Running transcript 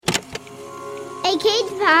A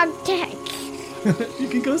kids podcast. You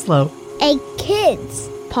can go slow. A kids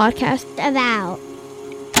podcast about.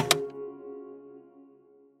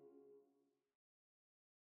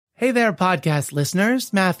 Hey there, podcast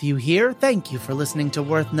listeners. Matthew here. Thank you for listening to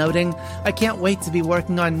Worth Noting. I can't wait to be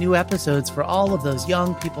working on new episodes for all of those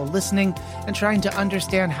young people listening and trying to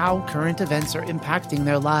understand how current events are impacting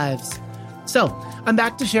their lives. So, I'm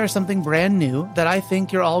back to share something brand new that I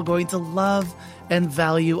think you're all going to love and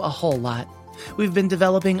value a whole lot. We've been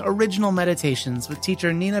developing original meditations with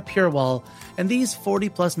teacher Nina Purewal, and these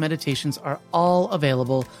 40-plus meditations are all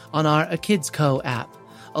available on our A Kids Co. app,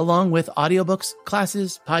 along with audiobooks,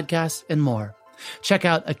 classes, podcasts, and more. Check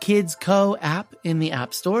out A Kids Co. app in the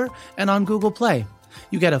App Store and on Google Play.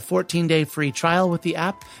 You get a 14-day free trial with the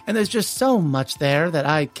app, and there's just so much there that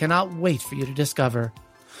I cannot wait for you to discover.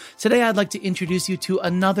 Today, I'd like to introduce you to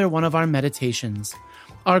another one of our meditations.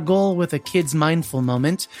 Our goal with A Kids Mindful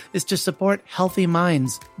Moment is to support healthy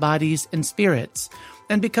minds, bodies, and spirits.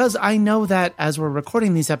 And because I know that as we're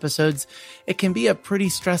recording these episodes, it can be a pretty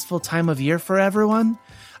stressful time of year for everyone,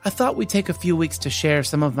 I thought we'd take a few weeks to share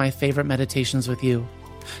some of my favorite meditations with you.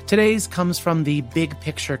 Today's comes from the big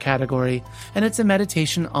picture category, and it's a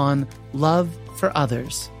meditation on love for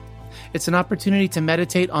others. It's an opportunity to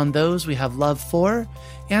meditate on those we have love for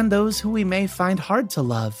and those who we may find hard to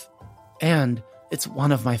love. And it's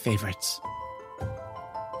one of my favorites.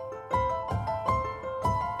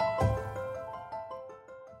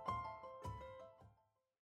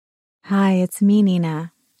 Hi, it's me,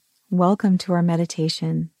 Nina. Welcome to our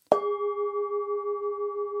meditation.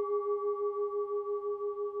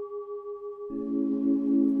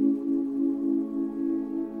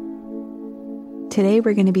 Today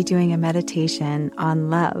we're going to be doing a meditation on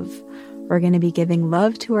love. We're going to be giving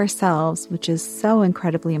love to ourselves, which is so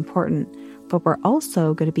incredibly important, but we're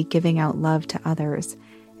also going to be giving out love to others.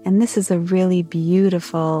 And this is a really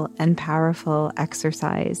beautiful and powerful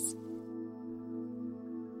exercise.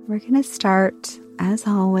 We're going to start, as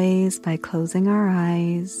always, by closing our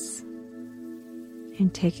eyes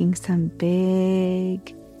and taking some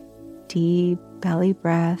big, deep belly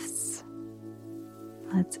breaths.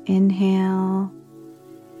 Let's inhale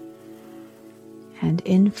and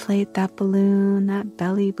inflate that balloon, that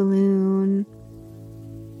belly balloon.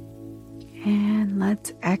 And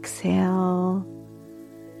let's exhale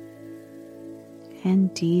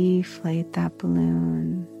and deflate that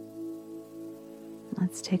balloon.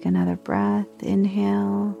 Let's take another breath.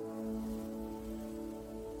 Inhale.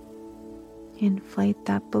 Inflate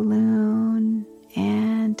that balloon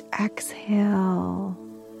and exhale.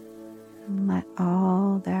 And let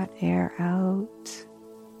all that air out.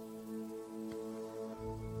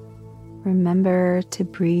 Remember to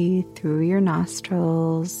breathe through your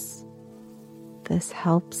nostrils. This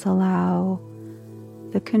helps allow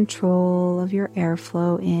the control of your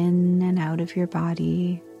airflow in and out of your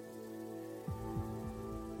body.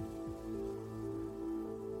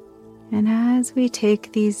 And as we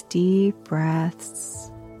take these deep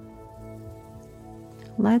breaths,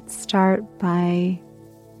 let's start by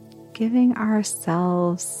giving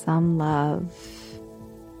ourselves some love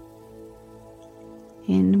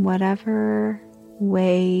in whatever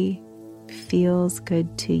way feels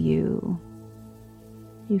good to you.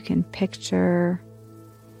 You can picture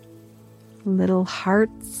little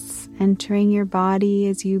hearts entering your body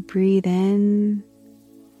as you breathe in.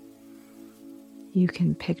 You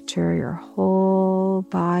can picture your whole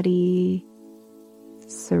body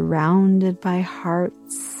surrounded by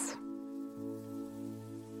hearts,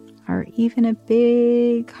 or even a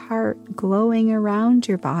big heart glowing around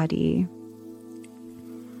your body.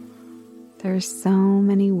 There's so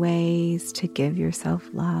many ways to give yourself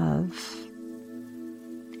love.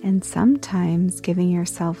 And sometimes giving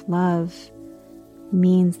yourself love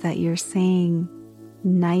means that you're saying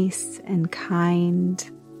nice and kind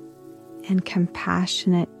and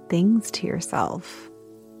compassionate things to yourself.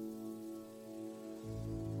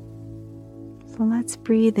 So let's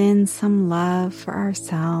breathe in some love for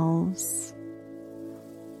ourselves.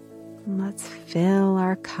 Let's fill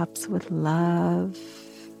our cups with love.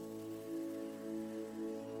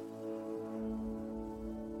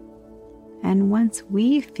 And once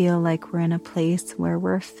we feel like we're in a place where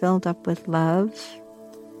we're filled up with love,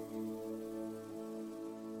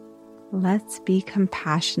 let's be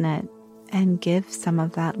compassionate and give some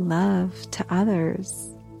of that love to others.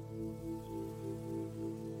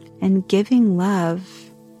 And giving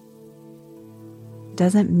love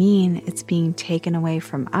doesn't mean it's being taken away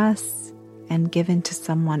from us and given to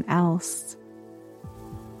someone else.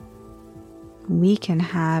 We can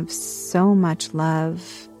have so much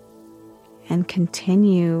love and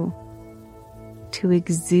continue to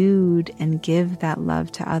exude and give that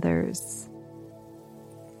love to others.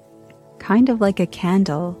 Kind of like a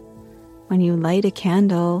candle. When you light a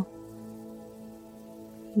candle,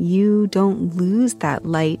 you don't lose that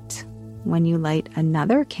light when you light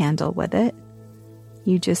another candle with it.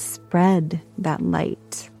 You just spread that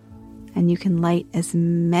light, and you can light as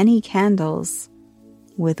many candles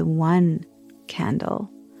with one candle.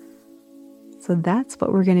 So that's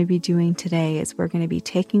what we're going to be doing today, is we're going to be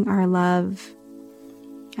taking our love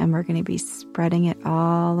and we're going to be spreading it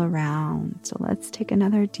all around. So let's take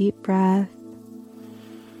another deep breath.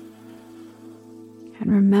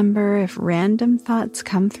 And remember, if random thoughts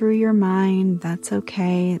come through your mind, that's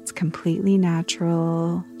okay. It's completely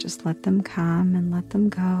natural. Just let them come and let them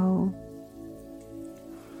go.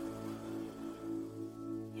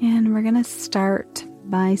 And we're going to start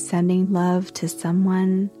by sending love to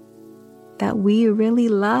someone that we really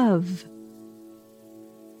love.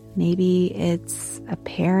 Maybe it's a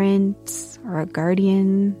parent or a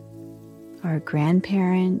guardian or a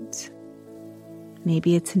grandparent.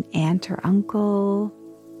 Maybe it's an aunt or uncle.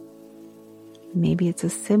 Maybe it's a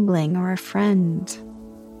sibling or a friend.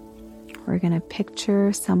 We're going to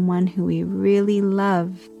picture someone who we really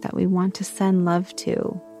love, that we want to send love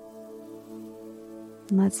to.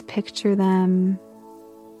 Let's picture them.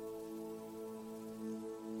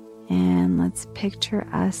 And let's picture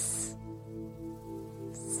us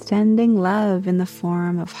sending love in the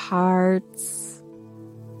form of hearts,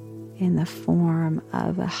 in the form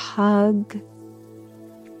of a hug,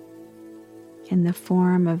 in the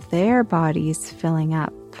form of their bodies filling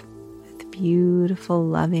up with beautiful,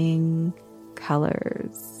 loving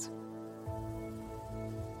colors.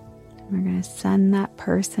 We're going to send that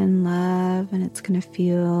person love, and it's going to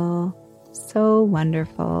feel so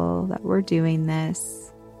wonderful that we're doing this.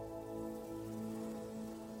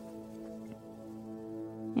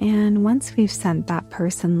 And once we've sent that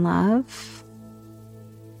person love,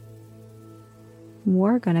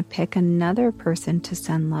 we're going to pick another person to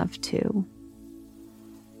send love to.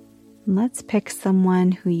 Let's pick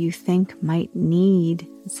someone who you think might need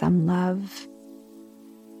some love.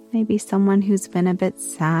 Maybe someone who's been a bit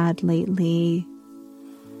sad lately,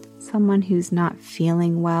 someone who's not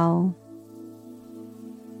feeling well.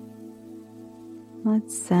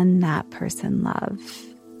 Let's send that person love.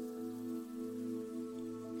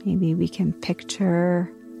 Maybe we can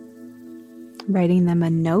picture writing them a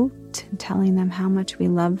note and telling them how much we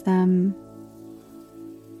love them.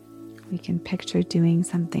 We can picture doing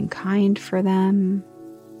something kind for them.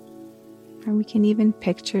 Or we can even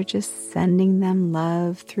picture just sending them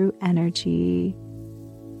love through energy,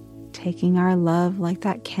 taking our love like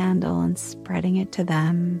that candle and spreading it to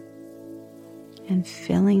them, and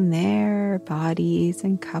filling their bodies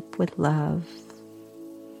and cup with love.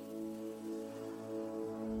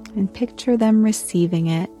 And picture them receiving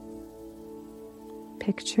it.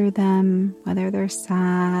 Picture them, whether they're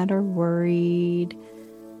sad or worried,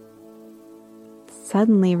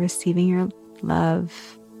 suddenly receiving your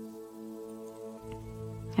love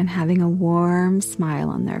and having a warm smile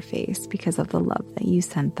on their face because of the love that you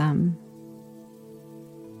sent them.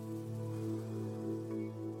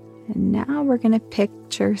 And now we're going to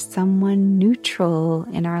picture someone neutral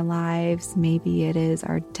in our lives. Maybe it is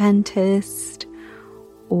our dentist,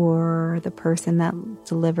 or the person that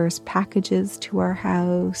delivers packages to our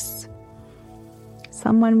house,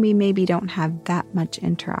 someone we maybe don't have that much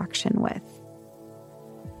interaction with.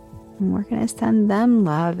 And we're going to send them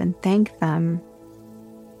love and thank them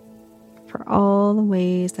for all the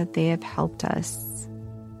ways that they have helped us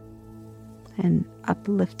and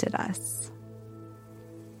uplifted us.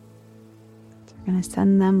 So we're going to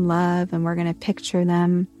send them love, and we're going to picture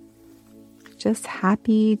them just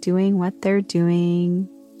happy doing what they're doing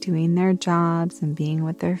their jobs and being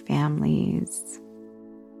with their families.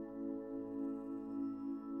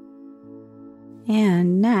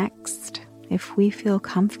 And next, if we feel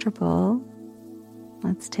comfortable,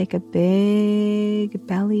 let's take a big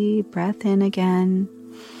belly breath in again.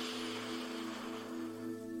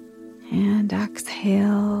 And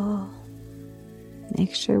exhale.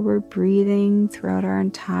 Make sure we're breathing throughout our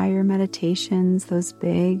entire meditations, those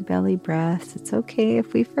big belly breaths. It's okay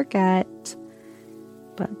if we forget,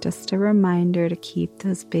 but just a reminder to keep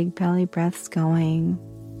those big belly breaths going.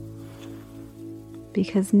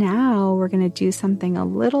 Because now we're going to do something a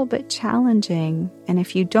little bit challenging. And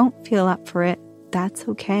if you don't feel up for it, that's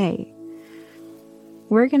okay.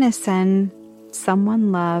 We're going to send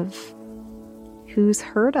someone love who's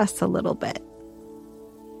hurt us a little bit.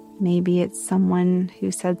 Maybe it's someone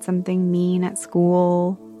who said something mean at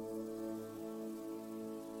school,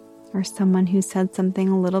 or someone who said something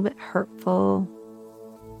a little bit hurtful.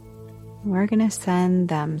 we're going to send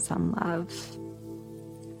them some love.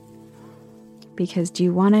 Because do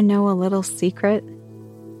you want to know a little secret?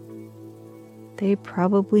 They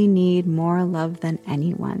probably need more love than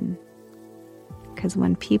anyone. Because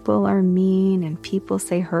when people are mean and people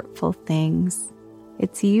say hurtful things,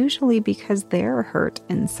 it's usually because they're hurt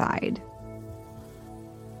inside.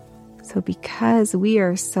 So because we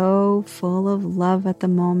are so full of love at the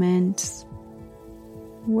moment,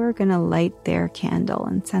 we're going to light their candle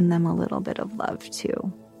and send them a little bit of love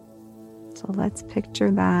too. So let's picture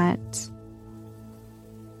that.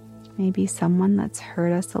 Maybe someone that's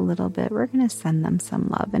hurt us a little bit, we're going to send them some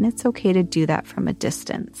love. And it's okay to do that from a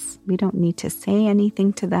distance. We don't need to say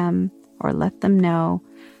anything to them or let them know.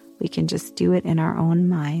 We can just do it in our own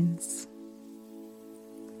minds.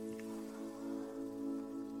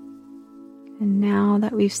 And now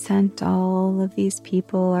that we've sent all of these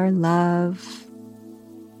people our love,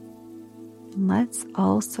 let's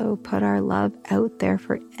also put our love out there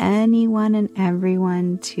for anyone and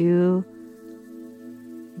everyone to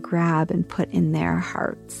grab and put in their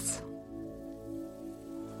hearts.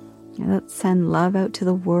 And let's send love out to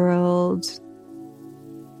the world,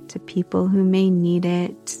 to people who may need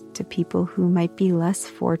it, to people who might be less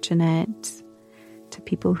fortunate, to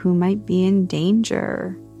people who might be in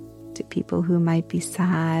danger, to people who might be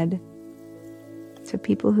sad, to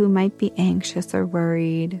people who might be anxious or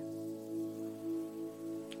worried,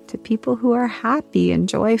 to people who are happy and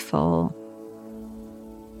joyful,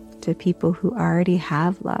 to people who already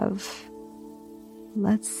have love.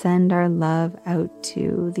 Let's send our love out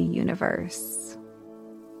to the universe.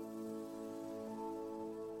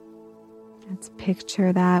 Let's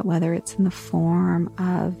picture that, whether it's in the form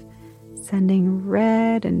of sending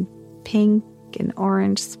red and pink and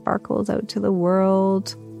orange sparkles out to the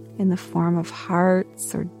world, in the form of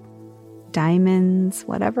hearts or diamonds,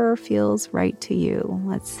 whatever feels right to you.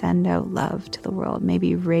 Let's send out love to the world.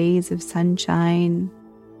 Maybe rays of sunshine.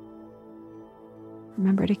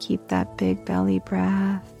 Remember to keep that big belly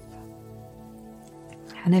breath.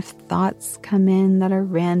 And if thoughts come in that are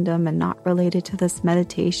random and not related to this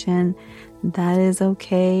meditation, that is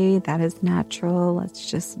okay. That is natural. Let's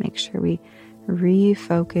just make sure we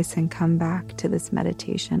refocus and come back to this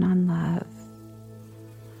meditation on love.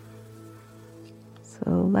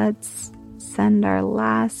 So let's send our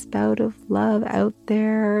last bout of love out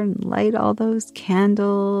there and light all those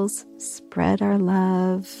candles, spread our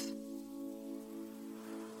love.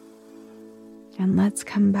 And let's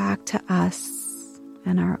come back to us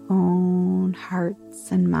and our own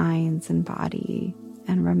hearts and minds and body,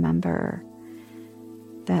 and remember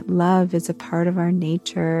that love is a part of our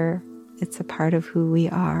nature. It's a part of who we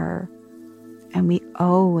are. And we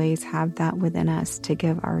always have that within us to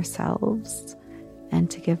give ourselves and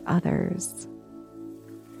to give others.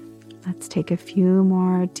 Let's take a few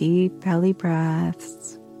more deep belly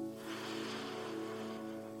breaths.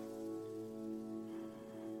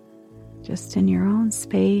 Just in your own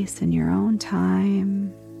space, in your own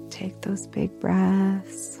time, take those big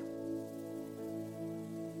breaths.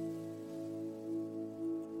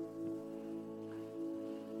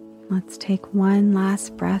 Let's take one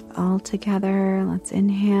last breath all together. Let's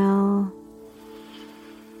inhale.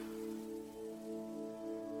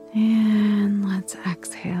 And let's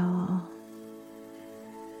exhale.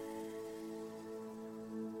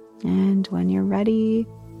 And when you're ready,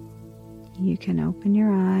 you can open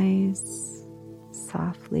your eyes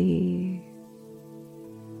softly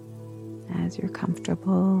as you're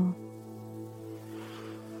comfortable.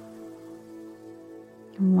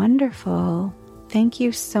 Wonderful. Thank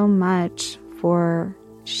you so much for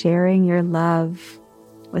sharing your love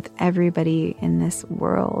with everybody in this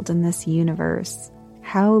world, in this universe.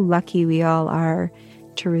 How lucky we all are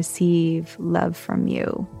to receive love from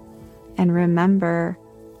you. And remember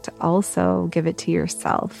to also give it to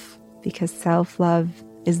yourself, because self-love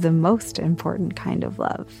is the most important kind of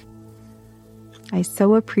love. I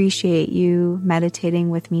so appreciate you meditating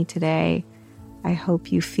with me today. I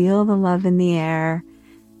hope you feel the love in the air,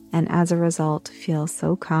 and as a result, feel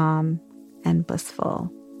so calm and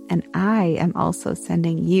blissful. And I am also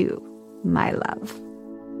sending you my love.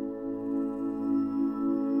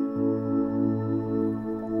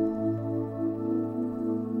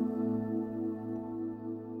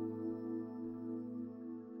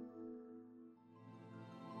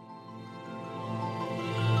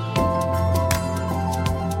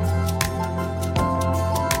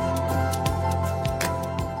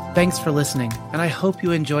 Thanks for listening, and I hope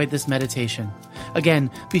you enjoyed this meditation.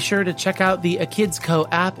 Again, be sure to check out the A Kids Co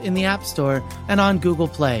app in the App Store and on Google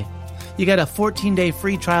Play. You get a 14-day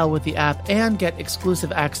free trial with the app and get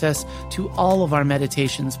exclusive access to all of our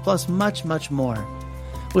meditations, plus much, much more.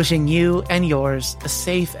 Wishing you and yours a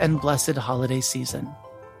safe and blessed holiday season.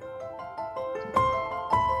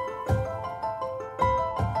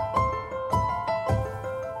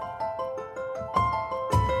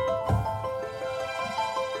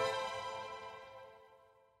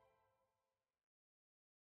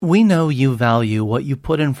 We know you value what you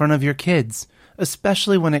put in front of your kids,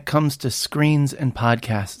 especially when it comes to screens and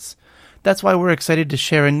podcasts. That's why we're excited to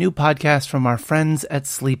share a new podcast from our friends at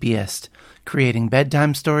Sleepiest, creating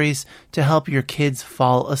bedtime stories to help your kids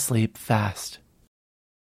fall asleep fast.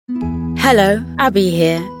 Hello, Abby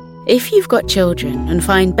here. If you've got children and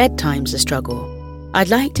find bedtime's a struggle, I'd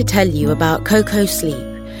like to tell you about Coco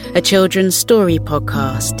Sleep, a children's story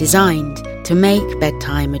podcast designed to make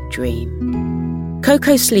bedtime a dream.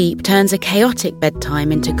 Coco Sleep turns a chaotic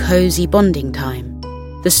bedtime into cozy bonding time.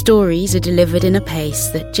 The stories are delivered in a pace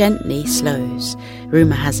that gently slows.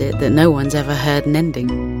 Rumour has it that no one's ever heard an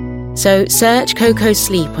ending. So search Coco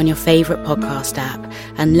Sleep on your favourite podcast app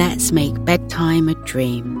and let's make bedtime a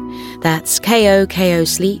dream. That's KOKO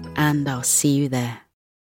Sleep, and I'll see you there.